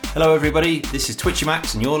Hello everybody, this is Twitchy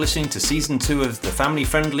Max and you're listening to Season 2 of the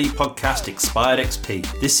family-friendly podcast Expired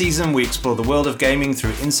XP. This season we explore the world of gaming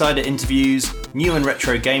through insider interviews, new and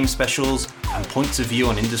retro game specials, and points of view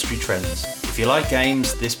on industry trends. If you like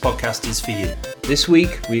games, this podcast is for you. This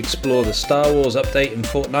week we explore the Star Wars update in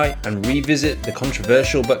Fortnite and revisit the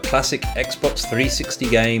controversial but classic Xbox 360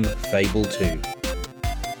 game Fable 2.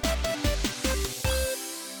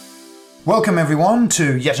 Welcome everyone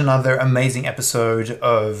to yet another amazing episode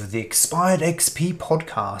of the Expired XP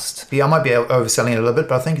podcast. Yeah, I might be overselling it a little bit,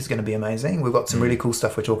 but I think it's going to be amazing. We've got some really cool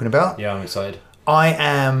stuff we're talking about. Yeah, I'm excited. I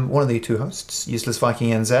am one of the two hosts, Useless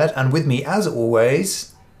Viking NZ, and with me, as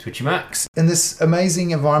always, Twitchy Max. In this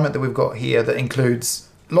amazing environment that we've got here that includes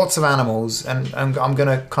lots of animals, and I'm going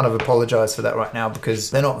to kind of apologise for that right now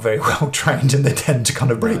because they're not very well trained and they tend to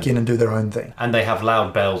kind of break in and do their own thing. And they have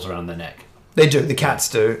loud bells around their neck. They do, the cats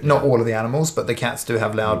do. Not all of the animals, but the cats do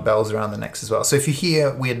have loud bells around their necks as well. So if you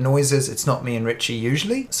hear weird noises, it's not me and Richie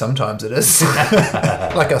usually. Sometimes it is.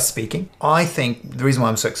 Like us speaking. I think the reason why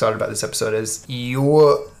I'm so excited about this episode is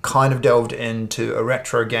you're kind of delved into a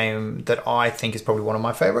retro game that I think is probably one of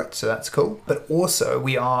my favourites, so that's cool. But also,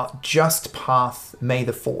 we are just past May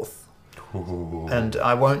the 4th. Ooh. And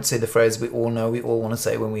I won't say the phrase we all know, we all want to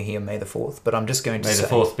say when we hear May the 4th, but I'm just going to say... May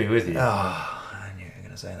the 4th be with you.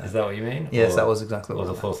 Say that. Is that what you mean? Yes, that was exactly what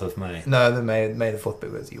I meant. Or the 4th of May? No, the May the 4th be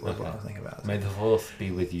with you was what I was thinking about. May the 4th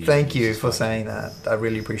be with you. Thank you for saying that. I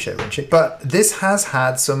really appreciate it, Richie. But this has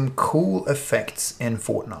had some cool effects in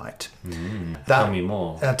Fortnite. Tell me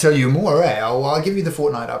more. I'll tell you more, eh? I'll give you the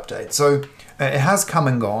Fortnite update. So it has come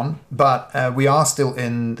and gone, but we are still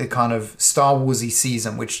in the kind of Star Warsy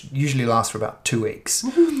season, which usually lasts for about 2 weeks.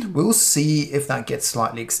 We'll see if that gets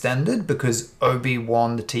slightly extended because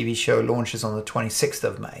Obi-Wan, the TV show, launches on the 26th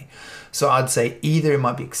of May. So I'd say either it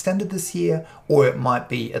might be extended this year or it might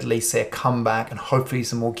be at least say a comeback and hopefully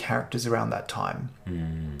some more characters around that time.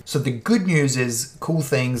 So the good news is cool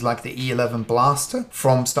things like the E11 blaster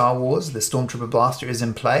from Star Wars, the Stormtrooper blaster is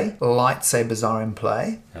in play, lightsabers are in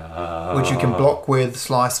play, which you can block with,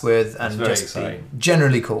 slice with, and just be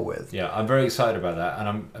generally cool with. Yeah, I'm very excited about that, and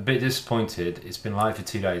I'm a bit disappointed. It's been live for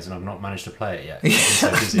 2 days and I've not managed to play it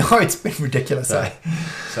yet. No, it's been ridiculous.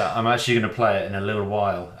 So I'm actually going to play it in a little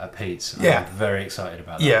while at Pete's. I'm very excited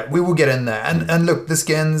about that. Yeah, we will get in there. And look, the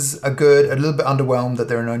skins are good. A little bit underwhelmed that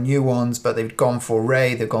there are no new ones, but they've gone for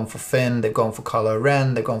Rey, they've gone for Finn, they've gone for Kylo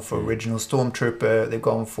Ren, they've gone for original Stormtrooper, they've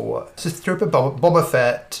gone for Sith Trooper, Boba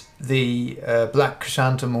Fett, the Black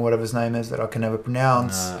Chrysanthemum or whatever his name is that I can never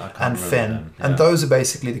pronounce, and Finn. Yeah. And those are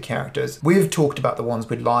basically the characters. We've talked about the ones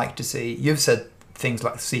we'd like to see. You've said things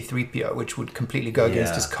like C-3PO, which would completely go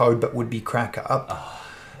against his code, but would be crack up.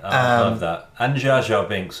 I love that. And Jar Jar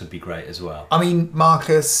Binks would be great as well. I mean,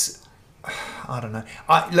 Marcus... I don't know.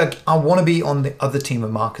 I want to be on the other team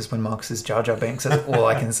of Marcus when Marcus is Jar Jar Binks. That's all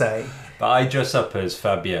I can say. But I dress up as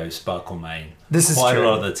Fabio Sparklemane quite a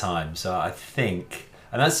lot of the time. So I think...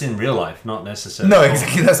 And that's in real life, not necessarily... No,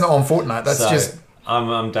 exactly. That's not on Fortnite. That's just...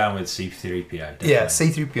 I'm down with C-3PO. Definitely. Yeah,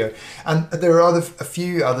 C-3PO. And there are a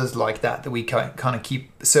few others like that we kind of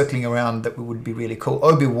keep circling around that would be really cool.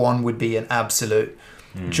 Obi-Wan would be an absolute...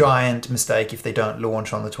 giant mistake if they don't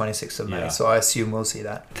launch on the 26th of May, so I assume we'll see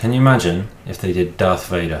that. Can you imagine if they did Darth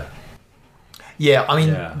Vader? Yeah, I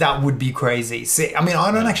mean, that would be crazy. See, I mean,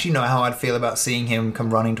 I don't actually know how I'd feel about seeing him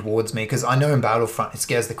come running towards me, because I know in Battlefront it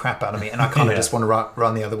scares the crap out of me, and I kind of just want to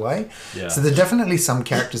run the other way. Yeah. So there are definitely some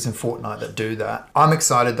characters in Fortnite that do that. I'm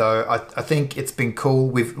excited, though. I think it's been cool.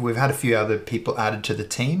 We've had a few other people added to the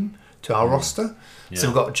team, to our roster. Yeah. So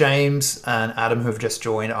we've got James and Adam who have just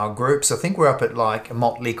joined our group. So I think we're up at like a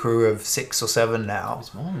motley crew of 6 or 7 now.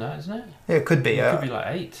 It's more than that, isn't it? Yeah, it could be. It could be like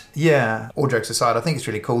 8. Yeah. All jokes aside, I think it's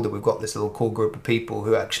really cool that we've got this little core group of people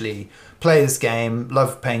who actually play this game,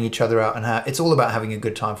 love paying each other out, and it's all about having a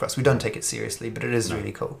good time for us. We don't take it seriously, but it is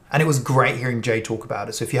really cool. And it was great hearing Jay talk about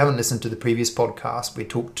it. So if you haven't listened to the previous podcast, we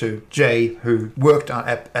talked to Jay, who worked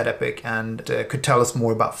at Epic and could tell us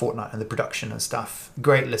more about Fortnite and the production and stuff.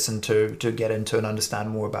 Great listen to get into and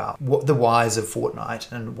understand more about what the whys of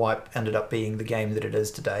Fortnite and why it ended up being the game that it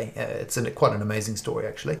is today. It's quite an amazing story,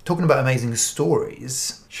 actually. Talking about amazing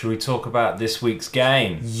stories... Should we talk about this week's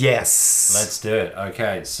game? Yes. Let's do it.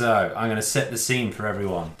 Okay, so I'm going to set the scene for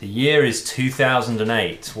everyone. The year is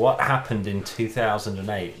 2008. What happened in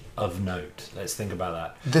 2008 of note? Let's think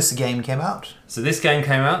about that. This game came out. So this game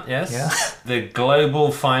came out, yes. Yeah. The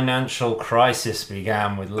global financial crisis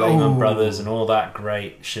began with Lehman Brothers and all that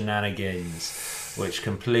great shenanigans, which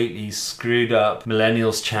completely screwed up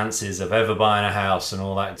millennials' chances of ever buying a house and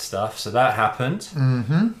all that stuff. So that happened.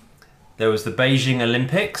 Mm-hmm. There was the Beijing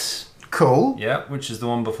Olympics, Cool. Yeah, which is the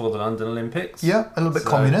one before the London Olympics. Yeah, a little bit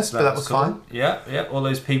communist, but that was cool. fine. Yeah. All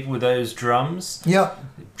those people with those drums. Yeah.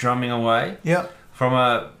 Drumming away. Yeah. From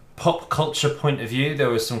a pop culture point of view, there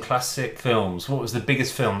were some classic films. What was the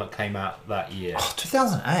biggest film that came out that year?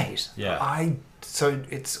 2008. Yeah. So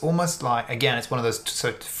it's almost like, again, it's one of those,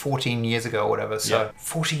 14 years ago or whatever. So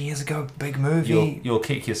 40 years ago, big movie. You'll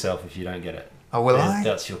kick yourself if you don't get it. Oh, will I?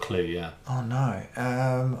 That's your clue, yeah. Oh, no.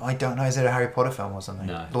 I don't know. Is it a Harry Potter film or something?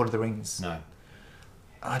 No. Lord of the Rings? No.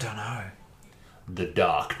 I don't know. The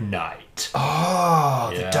Dark Knight.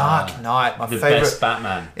 Oh, The Dark Knight. My favorite. The best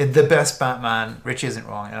Batman. The best Batman. Richie isn't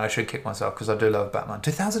wrong, and I should kick myself because I do love Batman.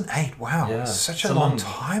 2008. Wow. Yeah, Such a long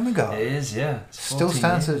time ago. It is, yeah. Still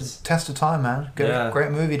stands the test of time, man. Good,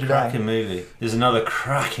 great movie today. Cracking movie. There's another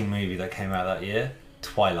cracking movie that came out that year.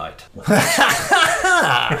 Twilight.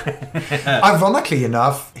 Ironically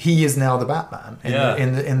enough, he is now the Batman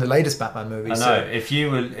in the latest Batman movie. I know.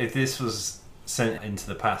 If this was sent into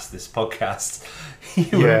the past, this podcast,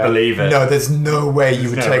 you wouldn't believe it. No, there's no way you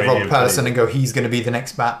would take Robert Pattinson and go, he's going to be the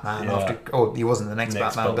next Batman after. Oh, he wasn't the next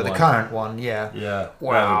Batman, but the current one. Yeah. Yeah.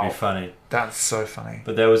 Wow. That would be funny. That's so funny.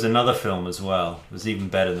 But there was another film as well. It was even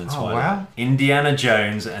better than Twilight. Wow. Indiana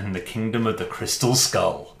Jones and the Kingdom of the Crystal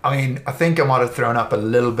Skull. I mean, I think I might have thrown up a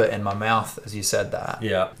little bit in my mouth as you said that.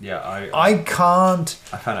 Yeah. I can't.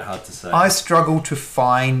 I found it hard to say. I struggle to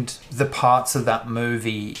find the parts of that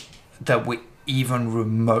movie that were even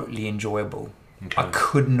remotely enjoyable. Okay. I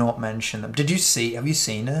could not mention them. Have you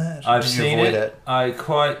seen it? I've seen it. I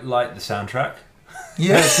quite like the soundtrack.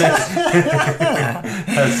 Yeah.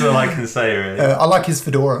 That's all I can say, really. I like his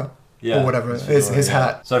fedora. Or whatever. His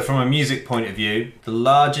hat. So from a music point of view, the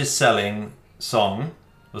largest selling song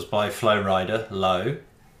was by Flo Rida, Low.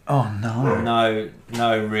 Oh, no.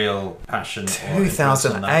 No real passion.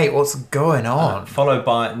 2008, what's going on? Followed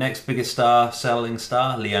by next biggest selling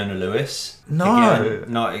star, Leona Lewis. No.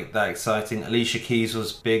 Again, not that exciting. Alicia Keys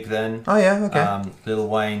was big then. Oh, yeah, okay. Lil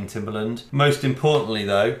Wayne, Timbaland. Most importantly,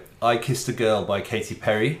 though, I Kissed a Girl by Katy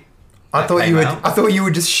Perry. I thought you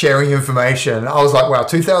were just sharing information. I was like, wow,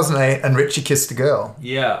 2008 and Richie Kissed a Girl.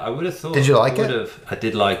 Yeah, I would have thought. Did you like it? I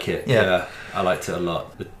did like it. Yeah, I liked it a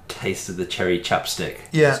lot. The taste of the cherry chapstick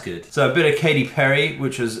was good. So a bit of Katy Perry,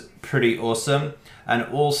 which was pretty awesome. And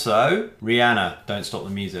also Rihanna, Don't Stop the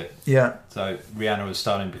Music. Yeah. So Rihanna was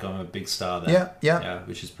starting to become a big star there. Yeah,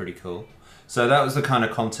 which is pretty cool. So that was the kind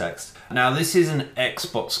of context. Now this is an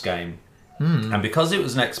Xbox game. And because it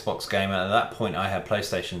was an Xbox game, and at that point I had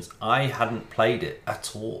PlayStations, I hadn't played it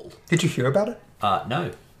at all. Did you hear about it?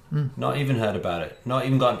 No. Not even heard about it. Not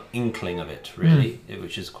even got an inkling of it, really,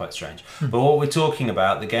 which is quite strange. But what we're talking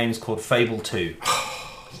about, the game's called Fable 2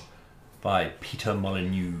 by Peter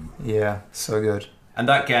Molyneux. Yeah, so good. And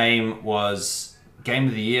that game was Game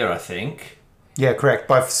of the Year, I think. Yeah, correct.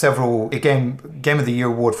 By several Game of the Year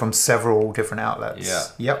award from several different outlets.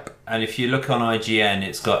 Yeah. Yep. And if you look on IGN,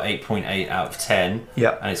 it's got 8.8 out of 10.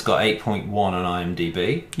 Yeah. And it's got 8.1 on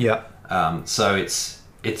IMDb. Yeah. So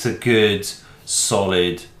it's a good,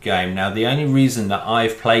 solid game. Now, the only reason that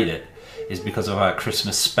I've played it is because of our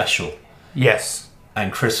Christmas special. Yes.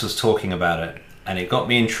 And Chris was talking about it. And it got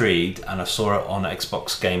me intrigued. And I saw it on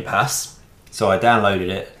Xbox Game Pass. So I downloaded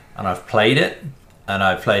it. And I've played it. And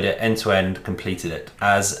I played it end to end, completed it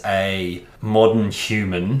as a modern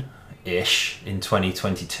human-ish in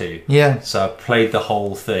 2022. Yeah. So I played the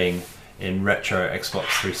whole thing in retro Xbox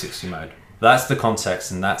 360 mode. That's the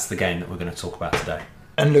context, and that's the game that we're going to talk about today.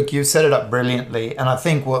 And look, you set it up brilliantly. And I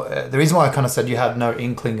think the reason why I kind of said you had no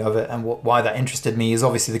inkling of it and why that interested me is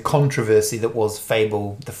obviously the controversy that was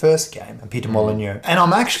Fable, the first game, and Peter Molyneux. And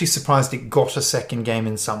I'm actually surprised it got a second game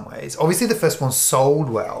in some ways. Obviously, the first one sold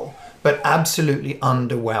well, but absolutely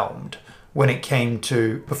underwhelmed when it came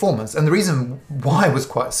to performance. And the reason why was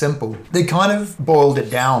quite simple. They kind of boiled it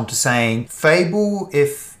down to saying Fable,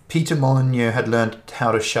 if Peter Molyneux had learned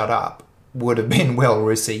how to shut up, would have been well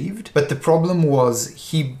received. But the problem was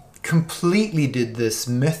he completely did this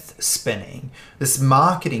myth spinning, this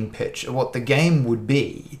marketing pitch of what the game would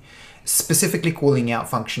be, specifically calling out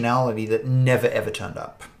functionality that never ever turned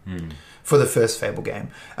up for the first Fable game.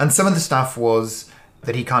 And some of the stuff was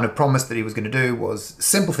that he kind of promised that he was going to do was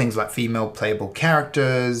simple things like female playable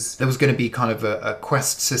characters. There was going to be kind of a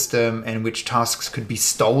quest system in which tasks could be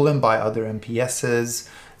stolen by other NPCs,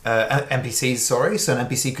 sorry. So an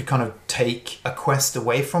NPC could kind of take a quest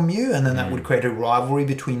away from you, and then that would create a rivalry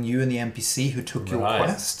between you and the NPC who took your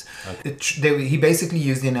quest. Okay. He basically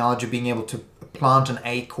used the analogy of being able to plant an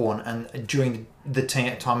acorn, and during the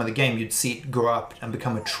time of the game, you'd see it grow up and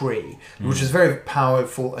become a tree, which is a very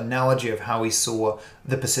powerful analogy of how we saw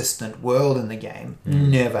the persistent world in the game.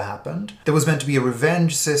 Never happened. There was meant to be a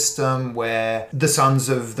revenge system where the sons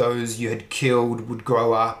of those you had killed would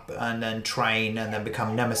grow up and then train and then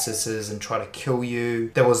become nemesises and try to kill you.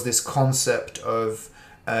 There was this concept of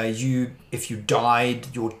if you died,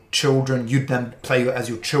 your children, you'd then play as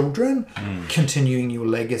your children, continuing your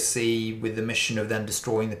legacy with the mission of then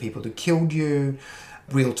destroying the people who killed you,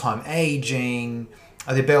 real-time aging,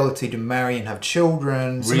 the ability to marry and have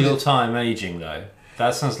children. Real-time aging, though?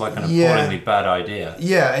 That sounds like an appallingly bad idea.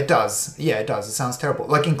 Yeah, it does. It sounds terrible.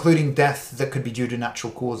 Like, including death that could be due to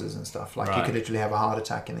natural causes and stuff. Like, you could literally have a heart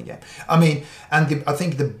attack in the game. I mean, and I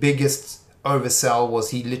think the biggest oversell was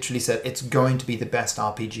he literally said it's going to be the best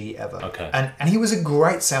RPG ever. Okay. And he was a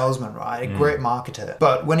great salesman, right? A great marketer.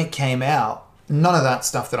 But when it came out, none of that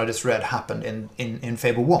stuff that I just read happened in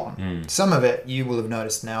Fable 1. Some of it, you will have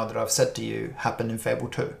noticed now that I've said to you, happened in Fable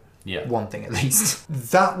 2. Yeah. One thing at least.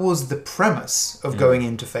 That was the premise of going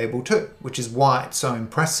into Fable 2, which is why it's so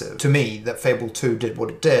impressive to me that Fable 2 did what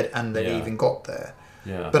it did and that it even got there.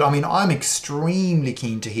 Yeah. But I mean, I'm extremely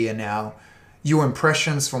keen to hear now your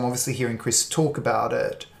impressions from obviously hearing Chris talk about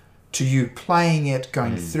it, to you playing it,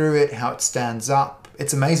 going through it, how it stands up.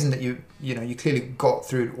 It's amazing that you clearly got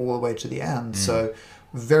through it all the way to the end. So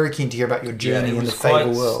very keen to hear about your journey in the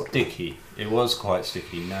Fable world. Sticky. It was quite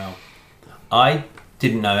sticky. Now, I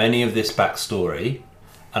didn't know any of this backstory,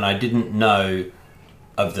 and I didn't know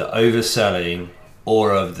of the overselling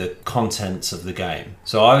or of the contents of the game.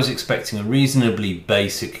 So I was expecting a reasonably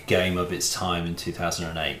basic game of its time in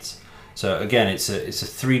 2008. So again, it's a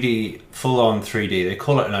 3D, full-on 3D. They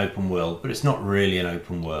call it an open world, but it's not really an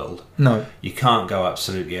open world. No. You can't go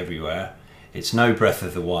absolutely everywhere. It's no Breath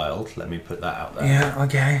of the Wild. Let me put that out there. Yeah,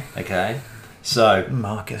 okay. Okay. So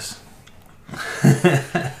Marcus.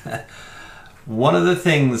 One of the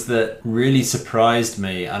things that really surprised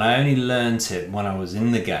me, and I only learnt it when I was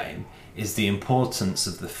in the game, is the importance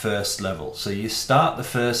of the first level. So you start the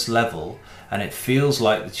first level and it feels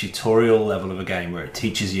like the tutorial level of a game where it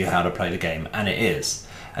teaches you how to play the game, and it is.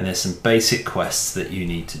 And there's some basic quests that you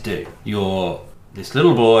need to do. You're this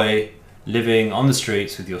little boy living on the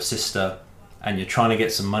streets with your sister, and you're trying to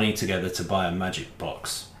get some money together to buy a magic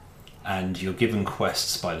box. And you're given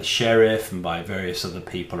quests by the sheriff and by various other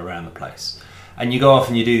people around the place. And you go off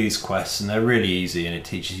and you do these quests, and they're really easy, and it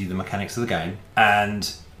teaches you the mechanics of the game.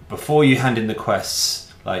 And before you hand in the quests,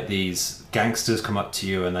 like, these gangsters come up to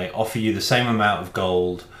you and they offer you the same amount of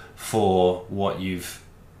gold for what you've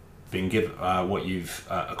been given, what you've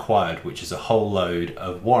acquired, which is a whole load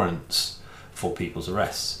of warrants for people's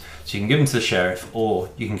arrests. So you can give them to the sheriff, or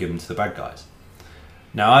you can give them to the bad guys.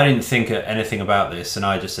 Now, I didn't think anything about this, and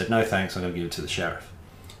I just said, no thanks, I'm going to give it to the sheriff.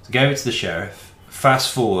 So I gave it to the sheriff.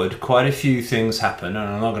 Fast forward, quite a few things happen, and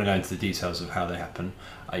I'm not going to go into the details of how they happen.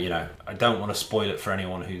 I don't want to spoil it for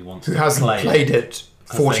anyone who wants to hasn't played it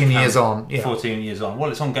 14 years on. Yeah. 14 years on.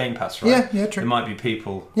 Well, it's on Game Pass, right? Yeah, true. There might be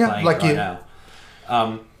people playing like it right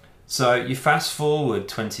now. So you fast forward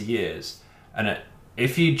 20 years, and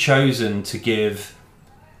if you'd chosen to give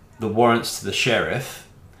the warrants to the sheriff,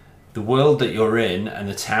 the world that you're in and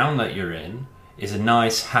the town that you're in is a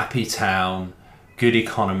nice, happy town, good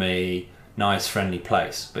economy, nice, friendly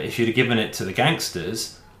place. But if you'd have given it to the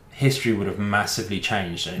gangsters, history would have massively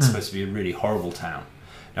changed, and it's supposed to be a really horrible town.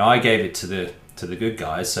 Now, I gave it to the good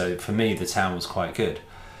guys, so for me the town was quite good,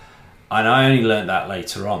 and I only learnt that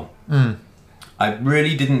later on. I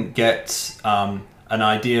really didn't get an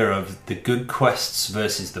idea of the good quests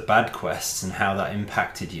versus the bad quests and how that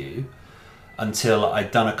impacted you until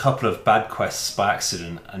I'd done a couple of bad quests by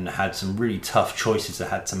accident and had some really tough choices I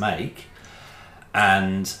had to make,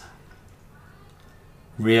 and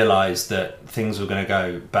realised that things were going to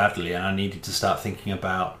go badly, and I needed to start thinking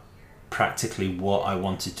about practically what I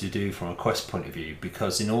wanted to do from a quest point of view,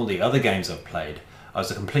 because in all the other games I've played, I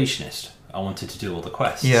was a completionist. I wanted to do all the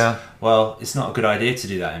quests. Yeah. Well, it's not a good idea to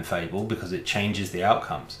do that in Fable because it changes the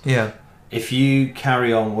outcomes. Yeah. If you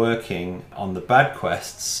carry on working on the bad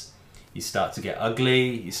quests, you start to get ugly,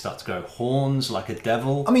 you start to grow horns like a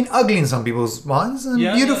devil. I mean, ugly in some people's minds and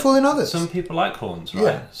beautiful in others. Some people like horns, right?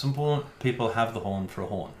 Yeah. Some people have the horn for a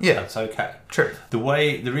horn. Yeah. That's okay. True. The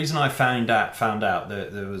reason I found out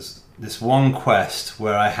that there was this one quest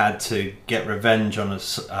where I had to get revenge on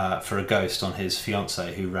for a ghost on his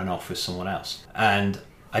fiancée who ran off with someone else. And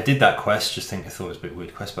I did that quest, I thought it was a bit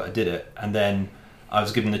weird quest, but I did it. And then I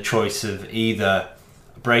was given the choice of either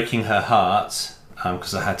breaking her heart,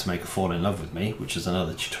 because I had to make her fall in love with me, which is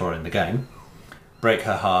another tutorial in the game, break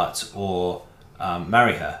her heart, or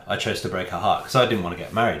marry her. I chose to break her heart because I didn't want to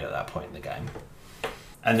get married at that point in the game.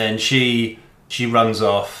 And then she runs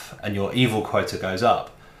off and your evil quota goes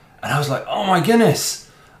up. And I was like, oh my goodness,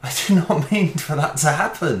 I did not mean for that to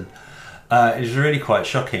happen. It was really quite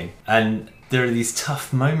shocking. And there are these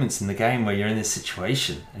tough moments in the game where you're in this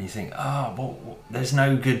situation and you think, there's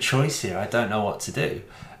no good choice here. I don't know what to do.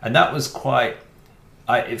 And that was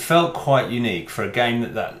it felt quite unique for a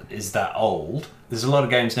game that is that old. There's a lot of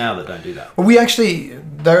games now that don't do that. Well,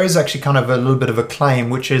 there is actually kind of a little bit of a claim,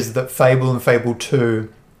 which is that Fable and Fable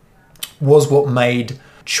 2 was what made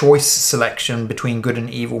choice selection between good and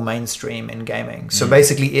evil mainstream in gaming. So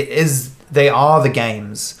basically they are the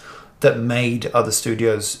games that made other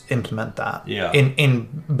studios implement that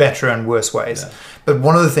in better and worse ways. Yeah. But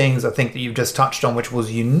one of the things I think that you've just touched on, which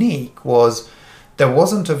was unique, was there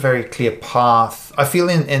wasn't a very clear path. I feel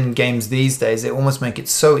in games these days, they almost make it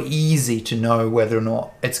so easy to know whether or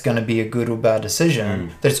not it's going to be a good or bad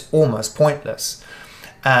decision that it's almost pointless.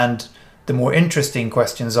 And the more interesting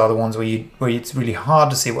questions are the ones where it's really hard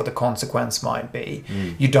to see what the consequence might be.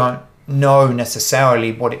 You don't know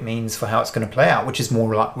necessarily what it means for how it's going to play out, which is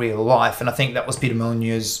more like real life. And I think that was Peter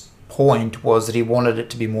Molyneux's point, was that he wanted it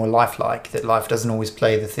to be more lifelike, that life doesn't always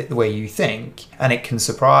play the way you think, and it can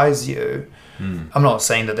surprise you. I'm not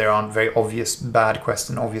saying that there aren't very obvious bad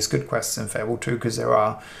quests and obvious good quests in Fable 2, because there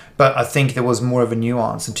are, but I think there was more of a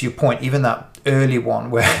nuance. And to your point, even that early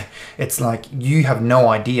one where it's like you have no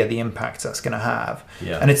idea the impact that's going to have.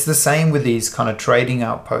 And it's the same with these kind of trading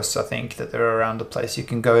outposts, I think, that they're around the place. You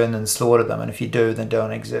can go in and slaughter them, and if you do, they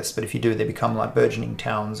don't exist, but if you do, they become like burgeoning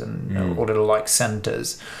towns and or little like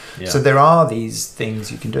centers. So there are these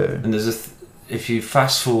things you can do. And there's if you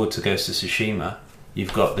fast forward to Ghost of Tsushima,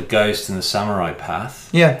 you've got the Ghost and the Samurai Path.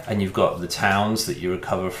 And you've got the towns that you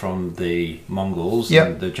recover from the Mongols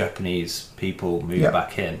and the Japanese people move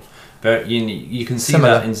back in. But you can see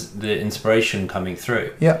the inspiration coming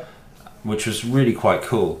through. Which was really quite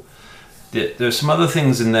cool. There's some other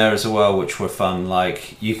things in there as well which were fun,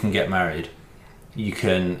 like you can get married. You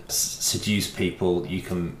can seduce people. You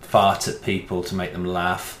can fart at people to make them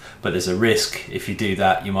laugh. But there's a risk if you do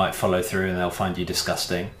that, you might follow through and they'll find you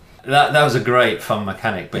disgusting. That was a great fun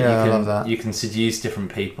mechanic, but you can seduce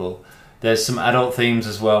different people. There's some adult themes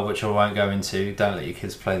as well, which I won't go into. Don't let your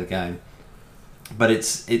kids play the game. But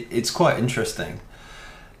it's quite interesting.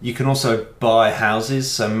 You can also buy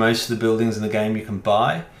houses, so most of the buildings in the game you can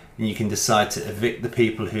buy, and you can decide to evict the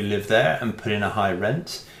people who live there and put in a high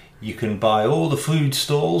rent. You can buy all the food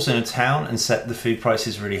stalls in a town and set the food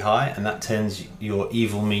prices really high, and that turns your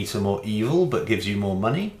evil meter more evil, but gives you more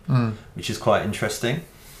money, which is quite interesting.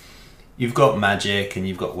 You've got magic and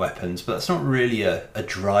you've got weapons, but that's not really a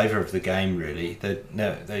driver of the game, really.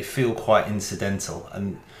 They feel quite incidental,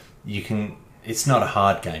 and it's not a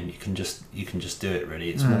hard game. You can just do it,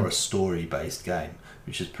 really. It's more a story-based game,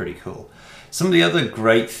 which is pretty cool. Some of the other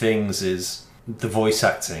great things is the voice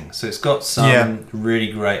acting. So it's got some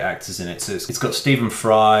really great actors in it. So it's got Stephen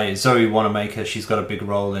Fry, Zoe Wanamaker, she's got a big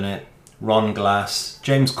role in it. Ron Glass,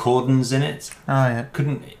 James Corden's in it.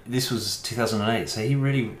 This was 2008, so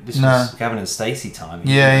was Gavin and Stacey time.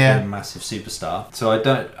 He was a massive superstar. So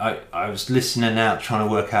I was listening out, trying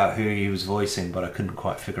to work out who he was voicing, but I couldn't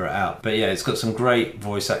quite figure it out. But yeah, it's got some great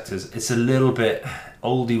voice actors. It's a little bit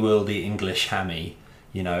oldie worldy English hammy.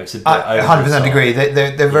 It's a bit. I 100% agree.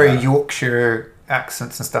 They're very Yorkshire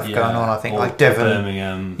accents and stuff going on. I think like Devon,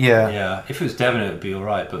 Birmingham. If it was Devon, it would be all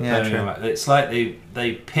right. But Birmingham, it's like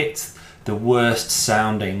they picked the worst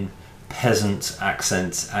sounding peasant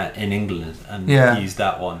accent in England and used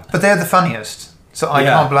that one. But they're the funniest, so I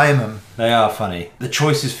can't blame them. They are funny. The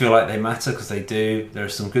choices feel like they matter because they do. There are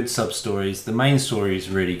some good sub stories. The main story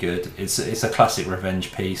is really good. It's a classic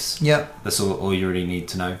revenge piece. That's all you really need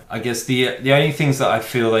to know. I guess the only things that I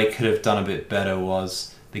feel they could have done a bit better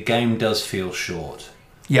was the game does feel short.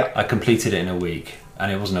 I completed it in a week,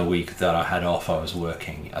 and it wasn't a week that I had off. I was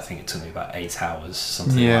working. I think it took me about 8 hours,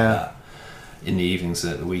 something like that, in the evenings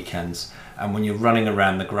and at the weekends. And when you're running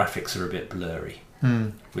around, the graphics are a bit blurry,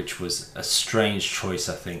 which was a strange choice,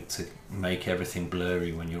 I think, to make everything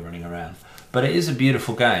blurry when you're running around. But it is a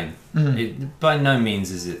beautiful game. It, by no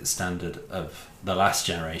means is it the standard of the last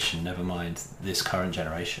generation, never mind this current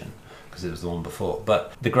generation, because it was the one before.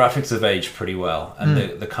 But the graphics have aged pretty well, and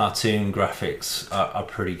the cartoon graphics are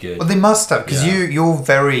pretty good. Well, they must have, because you're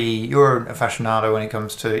an aficionado when it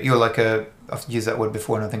comes to, you're like I've used that word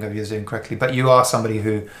before and I think I've used it incorrectly, but you are somebody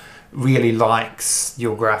who really likes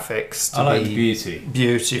your graphics to I like be beauty.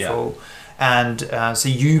 Beautiful. And so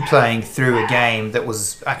you playing through a game that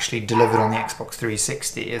was actually delivered on the Xbox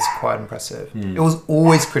 360 is quite impressive. It was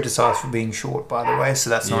always criticised for being short, by the way, so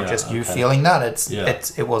that's not just you feeling that.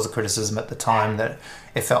 It was a criticism at the time that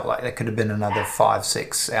it felt like there could have been another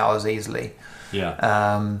 5-6 hours easily.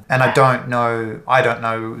 And I don't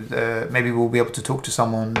know, maybe we'll be able to talk to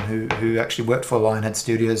someone who actually worked for Lionhead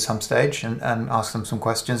Studios some stage and ask them some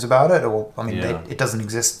questions about it, or I mean it doesn't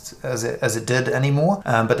exist as it did anymore,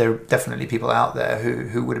 but there are definitely people out there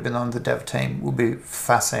who would have been on the dev team. It would be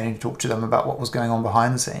fascinating to talk to them about what was going on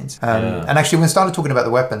behind the scenes. And actually when we started talking about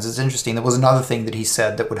the weapons, it's interesting, there was another thing that he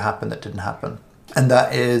said that would happen that didn't happen. And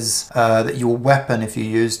that is that your weapon, if you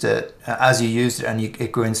used it, as you used it and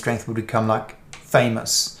it grew in strength, would become like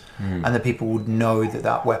famous. And the people would know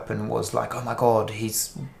that weapon was like, oh my god,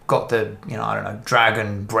 he's got the, I don't know,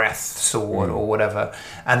 dragon breath sword or whatever,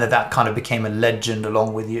 and that kind of became a legend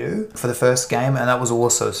along with you for the first game. And that was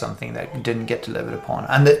also something that didn't get delivered upon,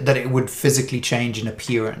 and that it would physically change in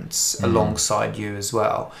appearance alongside you as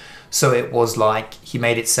well. So it was like, he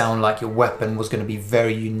made it sound like your weapon was going to be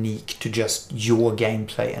very unique to just your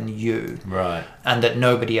gameplay and you. Right. And that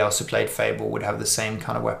nobody else who played Fable would have the same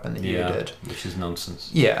kind of weapon that you did. Which is nonsense.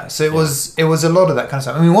 Yeah, so it was a lot of that kind of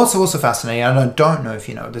stuff. I mean, what's also fascinating, and I don't know if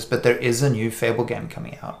you know this, but there is a new Fable game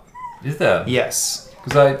coming out. Is there? Yes.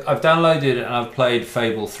 Because I've downloaded and I've played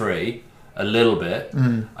Fable 3 a little bit.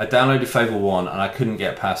 I downloaded Fable 1 and I couldn't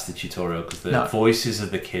get past the tutorial because the voices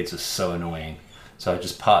of the kids are so annoying. So I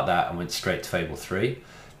just parked that and went straight to Fable 3.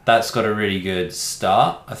 That's got a really good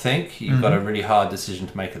start, I think. You've got a really hard decision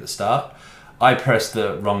to make at the start. I pressed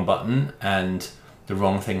the wrong button and the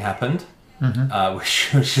wrong thing happened,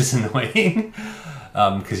 which is annoying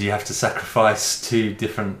because you have to sacrifice 2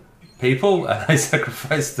 different people, and I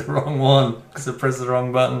sacrificed the wrong one because I pressed the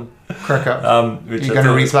wrong button. Crack up. Which You're I going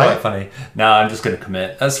to thought was replay quite funny. No, I'm just going to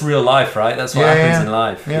commit. That's real life, right? That's what happens in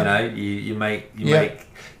life. Yeah. You make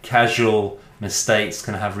casual mistakes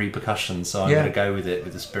can have repercussions, so I'm going to go with it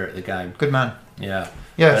with the spirit of the game. Good man. Yeah.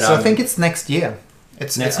 Yeah, but, so I think it's next year.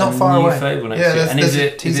 It's not far away. Fable next year. And is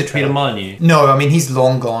it Peter Molyneux? No, I mean, he's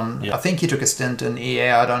long gone. Yeah. I think he took a stint in EA.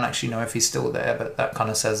 I don't actually know if he's still there, but that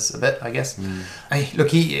kind of says a bit, I guess. Look,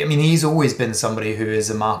 he's always been somebody who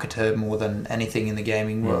is a marketer more than anything in the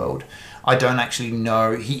gaming world. I don't actually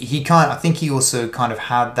know. I think he also kind of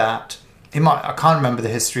had that. I can't remember the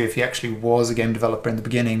history if he actually was a game developer in the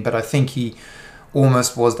beginning, but I think he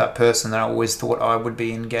almost was that person that I always thought I would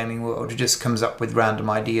be in gaming world, who just comes up with random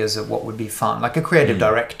ideas of what would be fun, like a creative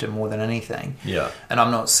director more than anything. Yeah. And I'm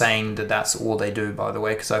not saying that that's all they do, by the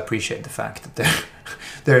way, because I appreciate the fact that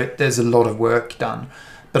there's a lot of work done.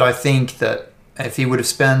 But I think that if he would have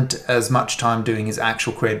spent as much time doing his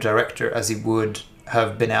actual creative director as he would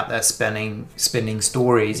have been out there spinning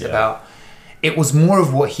stories about, it was more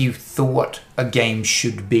of what he thought a game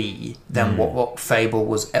should be than what Fable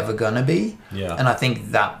was ever going to be. Yeah. And I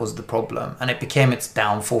think that was the problem. And it became its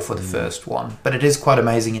downfall for the first one. But it is quite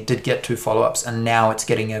amazing. It did get 2 follow-ups, and now it's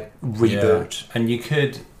getting a reboot. Yeah. And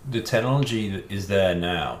the technology that is there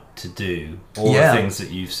now to do all the things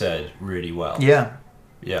that you've said really well. Yeah.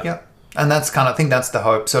 And I think that's the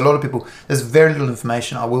hope. So a lot of people, there's very little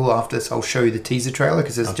information. I will, after this, I'll show you the teaser trailer,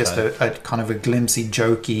 because it's just a kind of a glimpsy,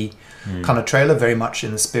 jokey kind of trailer, very much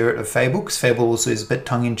in the spirit of Fable, because Fable also is a bit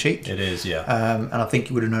tongue-in-cheek. It is, yeah. And I think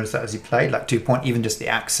you would have noticed that as you played, like, to your point, even just the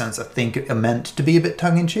accents, I think, are meant to be a bit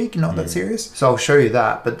tongue-in-cheek, not that serious. So I'll show you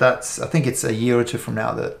that, but I think it's a year or 2 from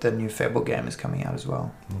now that the new Fable game is coming out as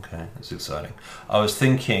well. Okay, that's exciting. I was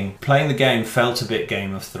thinking, playing the game felt a bit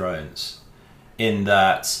Game of Thrones, in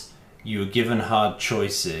that you were given hard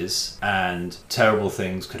choices and terrible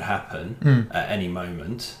things could happen at any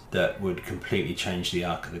moment that would completely change the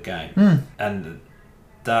arc of the game. And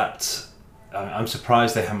that, I'm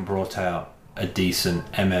surprised they haven't brought out a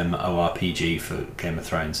decent MMORPG for Game of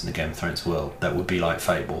Thrones in the Game of Thrones world that would be like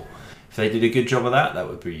Fable. If they did a good job of that, that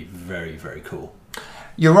would be very, very cool.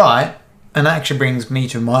 You're right. And that actually brings me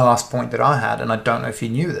to my last point that I had, and I don't know if you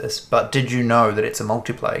knew this, but did you know that it's a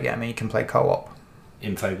multiplayer game and you can play co-op?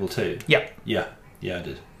 In Fable 2? Yeah. Yeah, I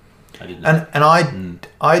did. I did know. And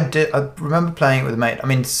I remember playing it with a mate. I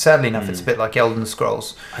mean, sadly enough, it's a bit like Elden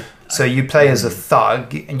Scrolls. So you play as a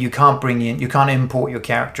thug, and you can't import your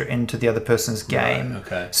character into the other person's game. Right,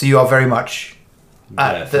 okay. So you are very much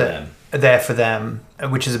there for them,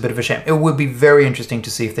 which is a bit of a shame. It would be very interesting to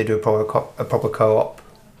see if they do a proper co-op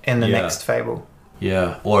in the next Fable.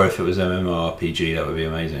 Yeah, or if it was MMORPG, that would be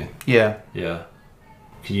amazing. Yeah. Yeah.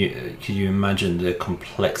 Can you imagine the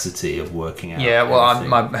complexity of working out? Yeah, well, everything?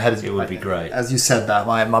 my head is... It would be great. As you said that,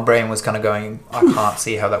 my brain was kind of going, I can't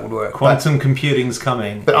see how that would work. Quantum computing's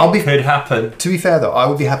coming. But it could happen. To be fair, though, I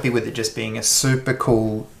would be happy with it just being a super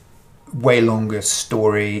cool, way longer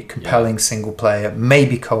story, compelling single player,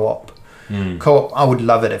 maybe co-op. Co-op, I would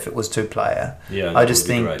love it if it was 2-player. Yeah, I just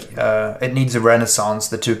think it needs a renaissance,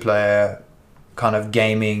 the 2-player kind of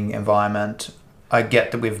gaming environment. I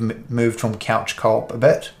get that we've moved from couch co-op a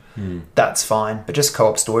bit. That's fine. But just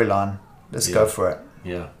co-op storyline. Let's go for it.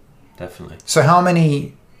 Yeah, definitely. So how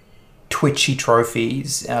many Twitchy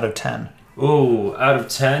trophies out of 10? Oh, out of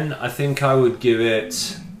 10, I think I would give it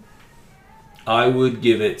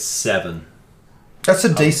 7. That's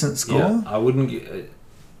a decent score. Yeah, I wouldn't...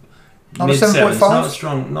 Not a mid 7.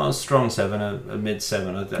 7.5? Not a strong 7, a mid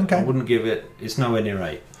 7. I wouldn't give it... It's nowhere near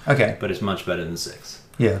 8. Okay. But it's much better than 6.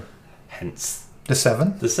 Yeah. Hence... The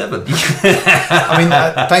 7? The 7. I mean,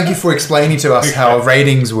 thank you for explaining to us how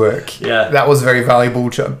ratings work. Yeah. That was very valuable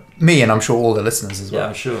to me, and I'm sure all the listeners as well. Yeah,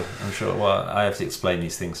 I'm sure. Well, I have to explain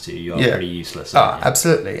these things to you. You're pretty useless.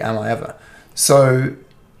 Absolutely. Am I ever? So,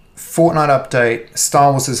 Fortnite update. Star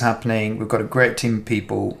Wars is happening. We've got a great team of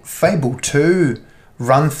people. Fable 2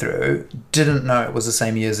 run through. Didn't know it was the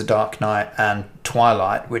same year as The Dark Knight and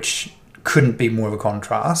Twilight, which couldn't be more of a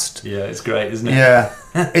contrast. Yeah, it's great, isn't it? Yeah.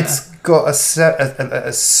 It's got a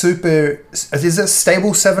super... Is it a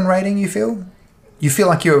stable 7 rating, you feel? You feel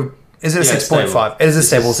like you're... Is it a 6.5? It is a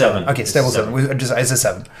stable 7. Okay, stable 7. It's a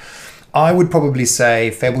 7. I would probably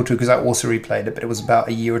say Fable 2, because I also replayed it, but it was about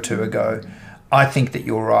a year or two ago. I think that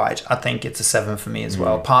you're right. I think it's a 7 for me as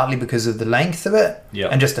well, partly because of the length of it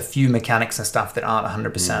and just a few mechanics and stuff that aren't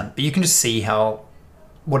 100%. But you can just see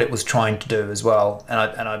what it was trying to do as well, and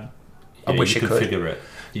I wish it could. Figure it.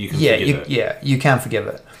 You can forgive it. You can forgive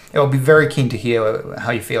it. I'll be very keen to hear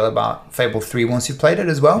how you feel about Fable 3 once you've played it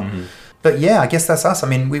as well. But yeah, I guess that's us. I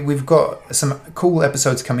mean, we've got some cool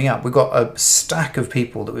episodes coming up. We've got a stack of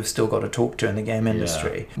people that we've still got to talk to in the game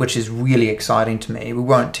industry, which is really exciting to me. We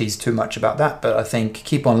won't tease too much about that, but I think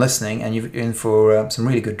keep on listening and you're in for some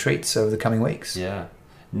really good treats over the coming weeks. Yeah.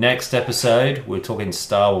 Next episode, we're talking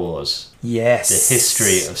Star Wars. Yes. The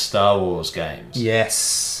history of Star Wars games.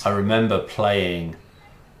 Yes. I remember playing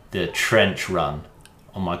the Trench Run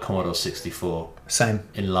on my Commodore 64. Same.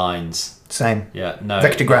 In lines. Same. Yeah, no.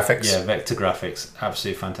 Vector graphics. Yeah, vector graphics.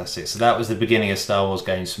 Absolutely fantastic. So that was the beginning of Star Wars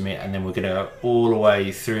games for me, and then we're going to go all the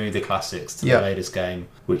way through the classics to the latest game,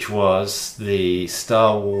 which was the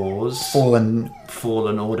Star Wars... Fallen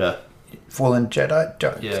Order. Fallen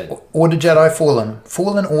Jedi? Order Jedi Fallen.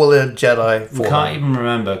 Fallen Order Jedi Fallen. I can't even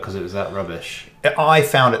remember because it was that rubbish. I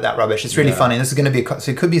found it that rubbish. It's really funny. This is going to be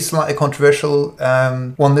so it could be a slightly controversial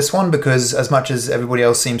one. This one, because as much as everybody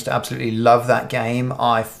else seems to absolutely love that game,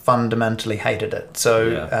 I fundamentally hated it. So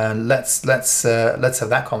let's have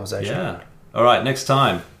that conversation. Yeah. All right. Next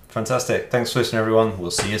time. Fantastic. Thanks for listening, everyone.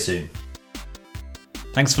 We'll see you soon.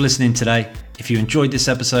 Thanks for listening today. If you enjoyed this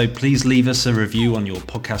episode, please leave us a review on your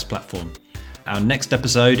podcast platform. Our next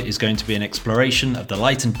episode is going to be an exploration of the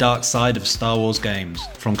light and dark side of Star Wars games,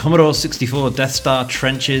 from Commodore 64 Death Star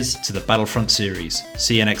trenches to the Battlefront series.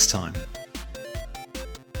 See you next time.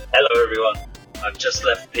 Hello everyone, I've just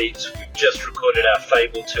left Pete's. We've just recorded our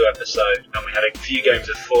Fable 2 episode, and we had a few games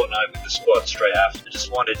of Fortnite with the squad straight after. I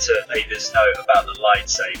just wanted to make this note about the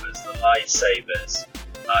lightsabers. The lightsabers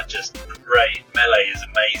are just great. Melee is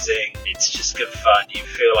amazing. It's just good fun. You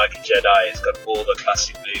feel like a Jedi. It's got all the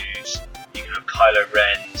classic moves. You can have Kylo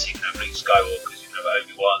Ren's, you can have Luke Skywalker's, you can have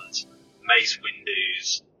Obi-Wan's, Mace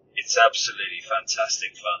Windu's. It's absolutely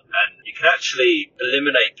fantastic fun. And you can actually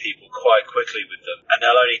eliminate people quite quickly with them. And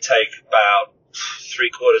they'll only take about 3/4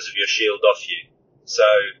 of your shield off you. So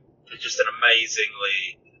they're just an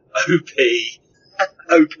amazingly OP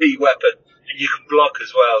weapon. And you can block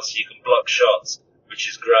as well, so you can block shots, which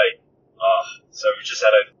is great. So we just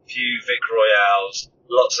had a few Vic Royales,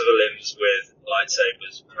 lots of limbs with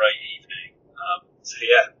lightsabers. Great evening. So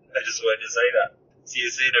yeah, I just wanted to say that. See you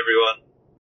soon, everyone.